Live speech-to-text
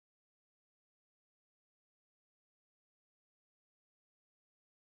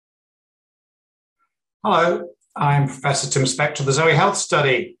Hello, I'm Professor Tim Spector of the Zoe Health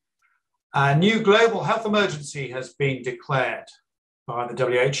Study. A new global health emergency has been declared by the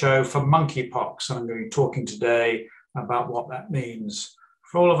WHO for monkeypox, and I'm going to be talking today about what that means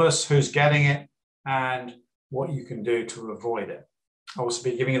for all of us, who's getting it, and what you can do to avoid it. I'll also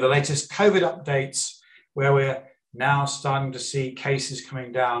be giving you the latest COVID updates, where we're now starting to see cases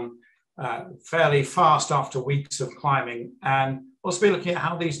coming down fairly fast after weeks of climbing, and also be looking at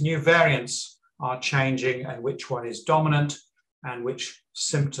how these new variants are changing and which one is dominant and which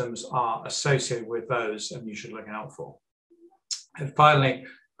symptoms are associated with those and you should look out for. And finally,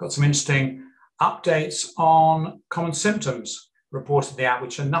 got some interesting updates on common symptoms reported in the app,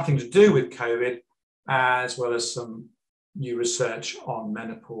 which are nothing to do with COVID, as well as some new research on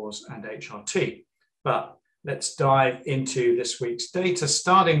menopause and HRT. But let's dive into this week's data,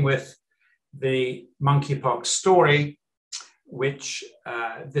 starting with the monkeypox story, which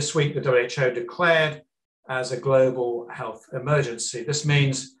this week the WHO declared as a global health emergency. This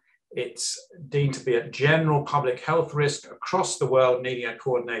means it's deemed to be a general public health risk across the world, needing a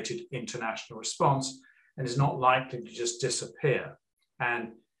coordinated international response, and is not likely to just disappear.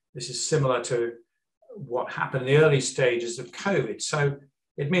 And this is similar to what happened in the early stages of COVID. So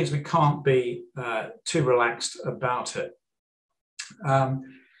it means we can't be too relaxed about it.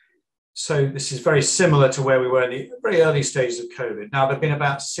 So this is very similar to where we were in the very early stages of COVID. Now, there have been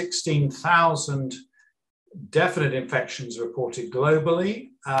about 16,000 definite infections reported globally,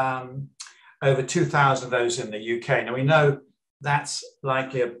 over 2,000 of those in the UK. Now, we know that's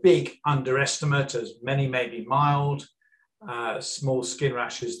likely a big underestimate, as many may be mild, small skin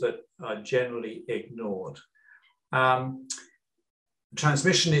rashes that are generally ignored.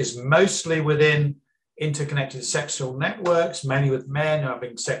 Transmission is mostly within interconnected sexual networks, mainly with men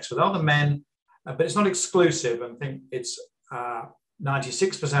having sex with other men, but it's not exclusive. I think it's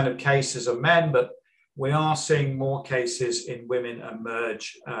 96% of cases are men, but we are seeing more cases in women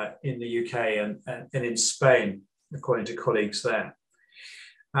emerge in the UK and in Spain, according to colleagues there.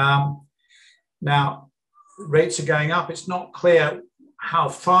 Now, rates are going up. It's not clear how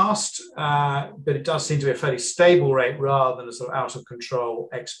fast, but it does seem to be a fairly stable rate rather than a sort of out of control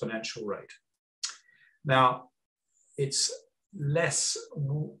exponential rate. Now, it's less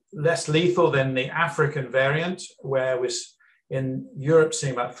lethal than the African variant, where we're in Europe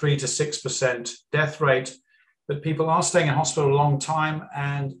seeing about 3 to 6% death rate, but people are staying in hospital a long time,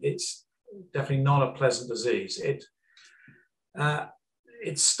 and it's definitely not a pleasant disease. It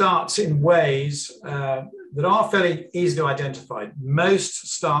starts in ways that are fairly easily identified. Most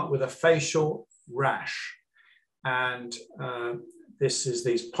start with a facial rash, and this is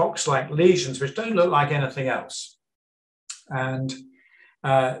these pox-like lesions which don't look like anything else. And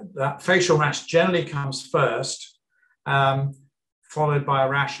that facial rash generally comes first, followed by a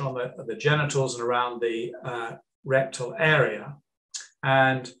rash on the genitals and around the rectal area.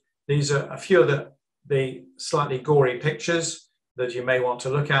 And these are a few of the slightly gory pictures that you may want to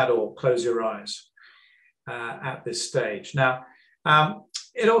look at or close your eyes at this stage. Now,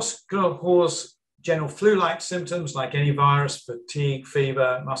 it also can cause general flu-like symptoms like any virus, fatigue,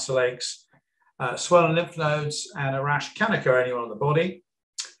 fever, muscle aches, swollen lymph nodes, and a rash can occur anywhere on the body.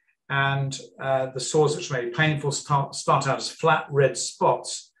 And the sores, which may be painful, start out as flat red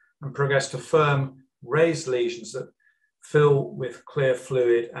spots and progress to firm raised lesions that fill with clear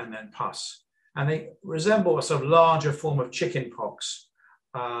fluid and then pus. And they resemble a sort of larger form of chickenpox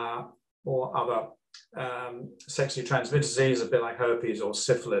or other sexually transmitted disease, a bit like herpes or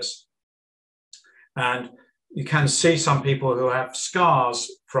syphilis. And you can see some people who have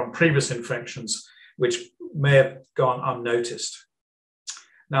scars from previous infections, which may have gone unnoticed.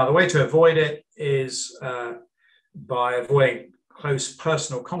 Now, the way to avoid it is by avoiding close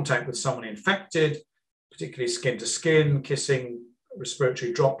personal contact with someone infected, particularly skin to skin, kissing,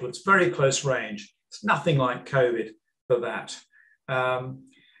 respiratory droplets, very close range. It's nothing like COVID for that.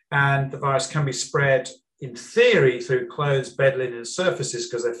 And the virus can be spread, in theory, through clothes, bed linen, and surfaces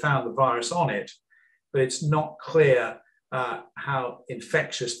because they found the virus on it. But it's not clear how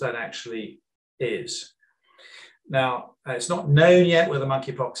infectious that actually is. Now, it's not known yet whether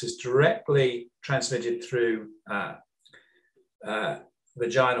monkeypox is directly transmitted through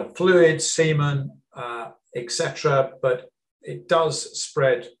vaginal fluid, semen, etc., but it does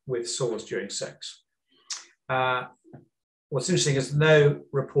spread with sores during sex. What's interesting is no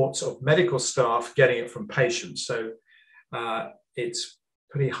reports of medical staff getting it from patients, so it's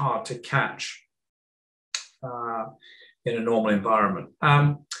pretty hard to catch in a normal environment.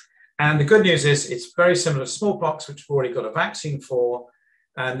 And the good news is it's very similar to smallpox, which we've already got a vaccine for,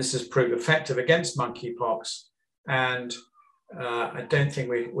 and this has proved effective against monkeypox. And I don't think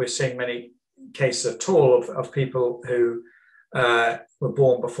we're seeing many cases at all of people who were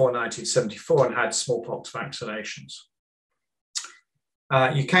born before 1974 and had smallpox vaccinations.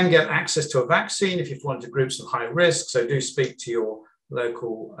 You can get access to a vaccine if you fall into groups of high risk, so do speak to your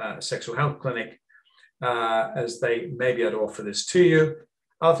local sexual health clinic as they may be able to offer this to you.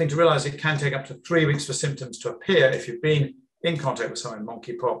 Other thing to realize, it can take up to 3 weeks for symptoms to appear if you've been in contact with someone with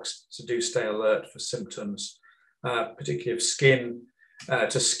monkeypox, so do stay alert for symptoms, particularly of skin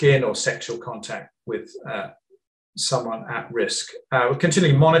to skin or sexual contact with someone at risk. We're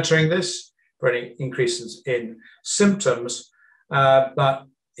continually monitoring this for any increases in symptoms, but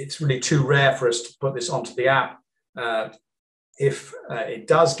it's really too rare for us to put this onto the app. If it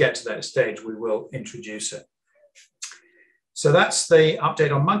does get to that stage, we will introduce it. So that's the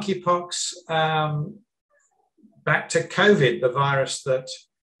update on monkeypox. Back to COVID, the virus that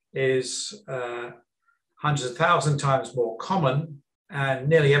is hundreds of thousands times more common, and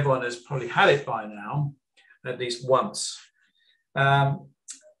nearly everyone has probably had it by now, at least once.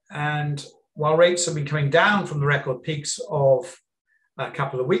 And while rates have been coming down from the record peaks of a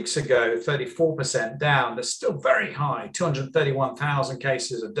couple of weeks ago, 34% down, they're still very high, 231,000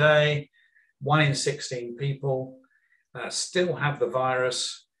 cases a day, 1 in 16 people still have the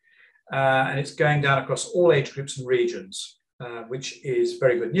virus, and it's going down across all age groups and regions, which is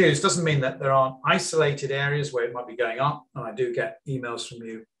very good news. Doesn't mean that there aren't isolated areas where it might be going up, and I do get emails from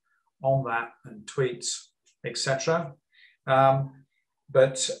you on that and tweets, etc.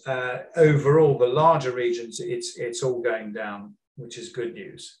 But overall, the larger regions, it's all going down, which is good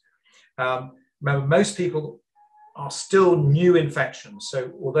news. Remember, most people are still new infections.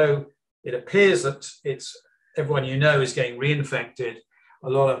 So although it appears that it's everyone you know is getting reinfected, a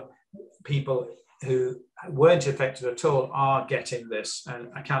lot of people who weren't infected at all are getting this and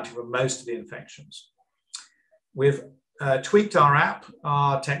accounting for most of the infections. We've tweaked our app.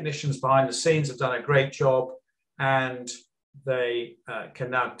 Our technicians behind the scenes have done a great job, and they can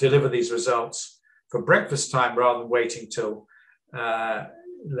now deliver these results for breakfast time rather than waiting till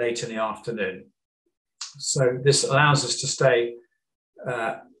late in the afternoon. So this allows us to stay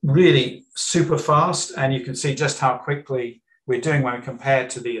really super fast, and you can see just how quickly we're doing when compared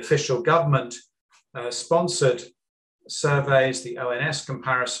to the official government sponsored surveys, the ONS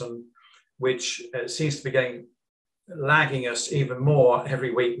comparison, which seems to be lagging us even more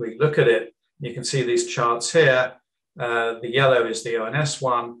every week we look at it. You can see these charts here. The yellow is the ONS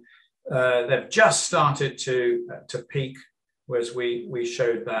one. They've just started to peak, whereas we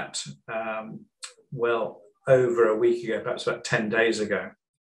showed that well over a week ago, perhaps about 10 days ago.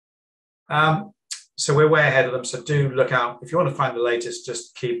 So we're way ahead of them, so do look out. If you want to find the latest,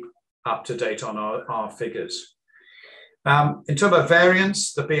 just keep up to date on our figures. In terms of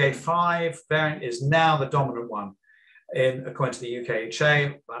variants, the BA.5 variant is now the dominant one, according to the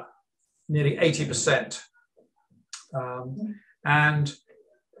UKHA, about nearly 80%. And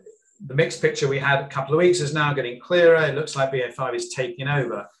the mixed picture we had a couple of weeks is now getting clearer. It looks like BA.5 is taking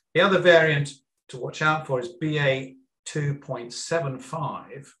over. The other variant to watch out for is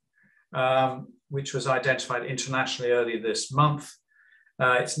BA.2.75, which was identified internationally earlier this month.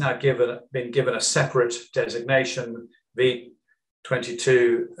 It's now been given a separate designation,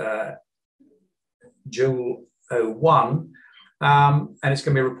 V22 Joule 01, and it's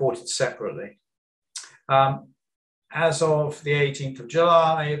going to be reported separately. As of the 18th of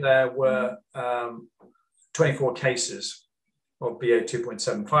July, there were 24 cases of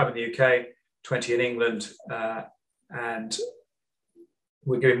BA.2.75 in the UK, 20 in England, and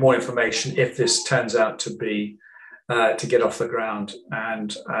we're giving more information if this turns out to be to get off the ground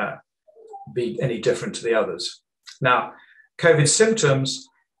and be any different to the others. Now, COVID symptoms,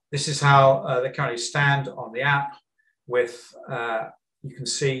 this is how they currently stand on the app with, you can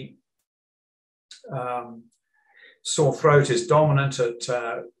see sore throat is dominant at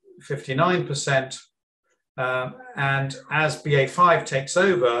 59%. And as BA.5 takes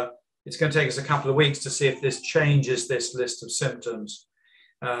over, it's going to take us a couple of weeks to see if this changes this list of symptoms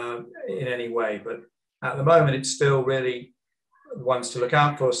in any way. But at the moment, it's still really ones to look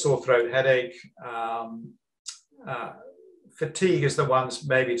out for: sore throat, headache, fatigue is the ones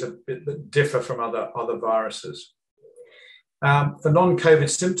maybe that differ from other viruses. For non-COVID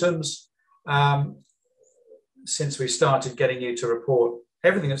symptoms, since we started getting you to report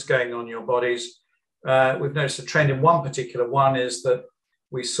everything that's going on in your bodies, we've noticed a trend in one particular one is that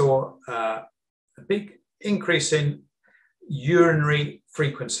we saw a big increase in urinary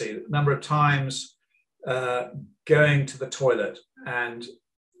frequency, the number of times going to the toilet. And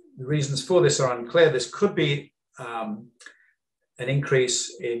the reasons for this are unclear. This could be an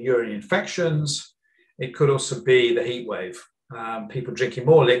increase in urinary infections. It could also be the heat wave. people drinking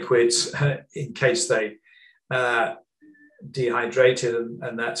more liquids in case they dehydrated,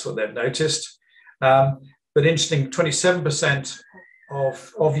 and that's what they've noticed. But interesting, 27%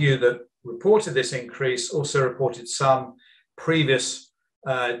 of you that reported this increase also reported some previous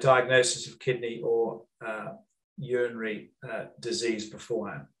diagnosis of kidney or urinary disease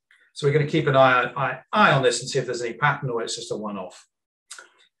beforehand. So we're going to keep an eye on this and see if there's any pattern or it's just a one-off.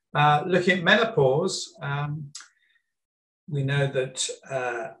 Looking at menopause, we know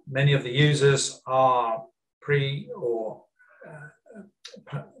that many of the users are pre or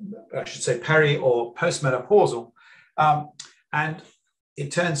I should say peri or postmenopausal, and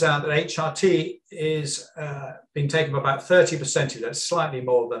it turns out that HRT is being taken by about 30% of that, slightly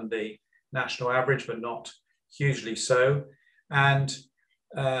more than the national average, but not hugely so. And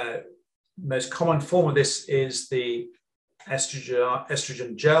most common form of this is the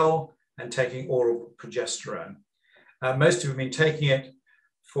estrogen gel and taking oral progesterone. Most of you have been taking it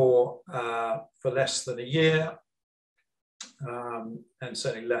for less than a year, and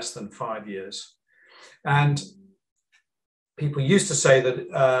certainly less than 5 years. And people used to say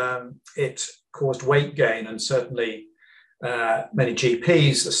that it caused weight gain, and certainly many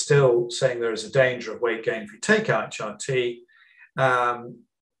GPs are still saying there is a danger of weight gain if you take HRT.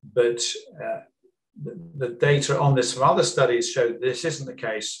 But the data on this from other studies show this isn't the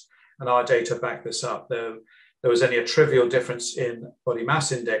case, and our data back this up. There was only a trivial difference in body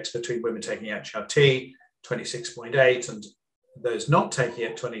mass index between women taking HRT, 26.8, and those not taking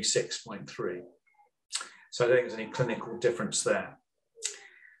it, 26.3. So I don't think there's any clinical difference there.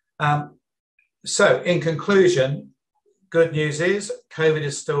 So in conclusion, good news is COVID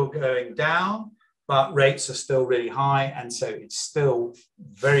is still going down, but rates are still really high, and so it's still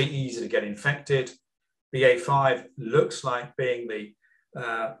very easy to get infected. BA5 looks like being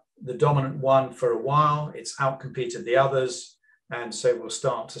the dominant one for a while. It's outcompeted the others, and so we'll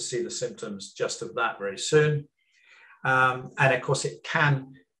start to see the symptoms just of that very soon. And of course, it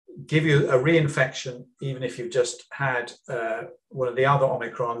can give you a reinfection even if you've just had one of the other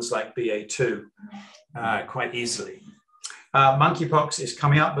Omicrons like BA2 quite easily. Monkeypox is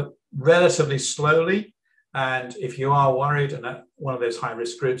coming up, but relatively slowly. And if you are worried and at one of those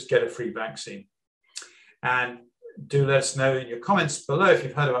high-risk groups, get a free vaccine. And do let us know in your comments below if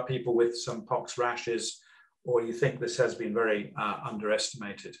you've heard about people with some pox rashes or you think this has been very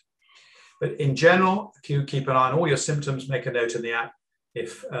underestimated. But in general, you keep an eye on all your symptoms, make a note in the app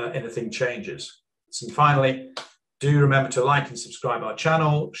if anything changes. And finally, do remember to like and subscribe our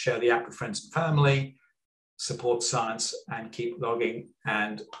channel, share the app with friends and family, support science, and keep logging.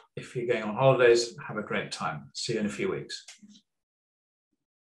 And if you're going on holidays, have a great time. See you in a few weeks.